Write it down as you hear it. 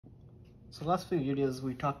So last few videos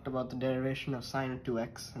we talked about the derivation of sine of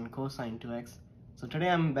 2x and cosine 2x. So today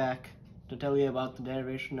I'm back to tell you about the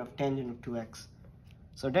derivation of tangent of 2x.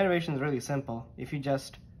 So derivation is really simple. If you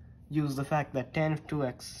just use the fact that tan of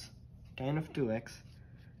 2x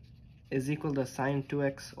is equal to sine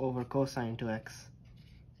 2x over cosine 2x.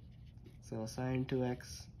 So sine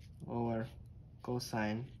 2x over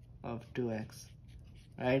cosine of 2x,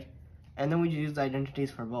 right? And then we use the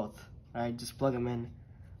identities for both, right? Just plug them in.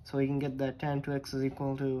 So we can get that tan 2x is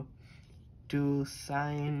equal to 2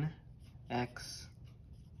 sine x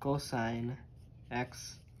cosine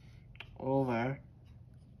x over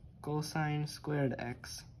cosine squared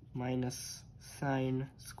x minus sine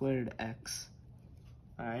squared x.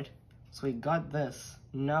 Alright, so we got this.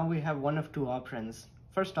 Now we have one of two options.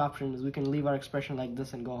 First option is we can leave our expression like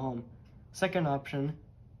this and go home. Second option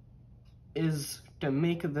is to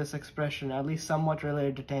make this expression at least somewhat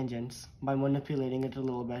related to tangents by manipulating it a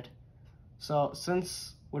little bit. So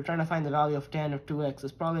since we're trying to find the value of tan of 2x,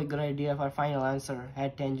 it's probably a good idea if our final answer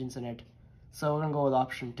had tangents in it. So we're going to go with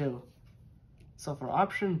option 2. So for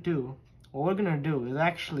option 2, what we're going to do is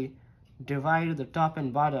actually divide the top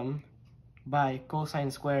and bottom by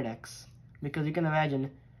cosine squared x. Because you can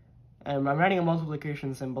imagine, I'm writing a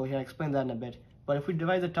multiplication symbol here, I'll explain that in a bit. But if we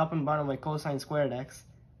divide the top and bottom by cosine squared x,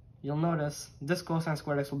 you'll notice this cosine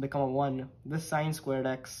squared x will become a 1. This sine squared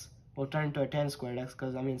x will turn to a tan squared x,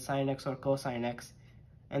 because I mean sine x or cosine x.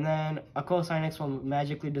 And then a cosine x will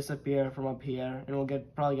magically disappear from up here, and we'll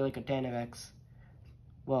probably get like a tan of x.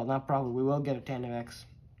 Well, not probably, we will get a tan of x.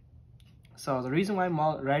 So the reason why I'm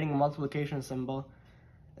writing a multiplication symbol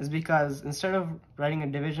is because instead of writing a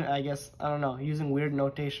division, I guess, I don't know, using weird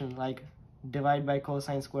notation like divide by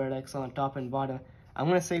cosine squared x on the top and bottom, I'm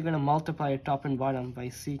going to say you're going to multiply top and bottom by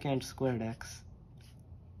secant squared x,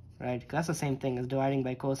 right? Because that's the same thing as dividing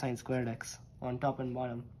by cosine squared x on top and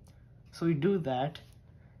bottom. So we do that,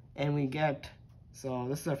 and we get, so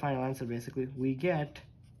this is our final answer basically, we get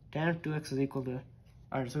tan of 2x is equal to,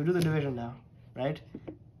 alright, so we do the division now, right?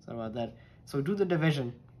 Sorry about that. So we do the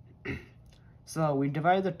division. So we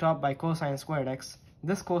divide the top by cosine squared x,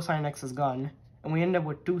 this cosine x is gone, and we end up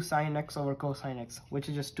with 2 sine x over cosine x, which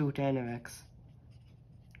is just 2 tan of x.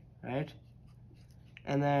 Right?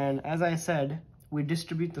 And then, as I said, we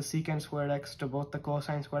distribute the secant squared x to both the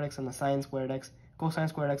cosine squared x and the sine squared x. Cosine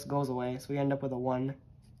squared x goes away, so we end up with a 1.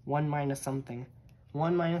 1 minus something.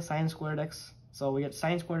 1 minus sine squared x, so we get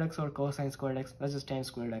sine squared x over cosine squared x. That's just tan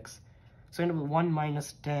squared x. So we end up with 1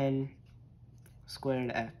 minus tan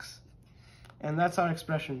squared x. And that's our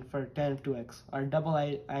expression for tan of 2x, our double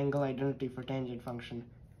angle identity for tangent function.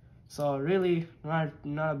 So really, not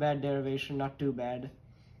a bad derivation, not too bad.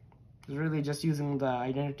 It's really just using the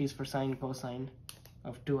identities for sine and cosine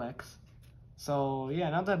of 2x. So yeah,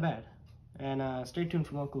 not that bad. And stay tuned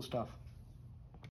for more cool stuff.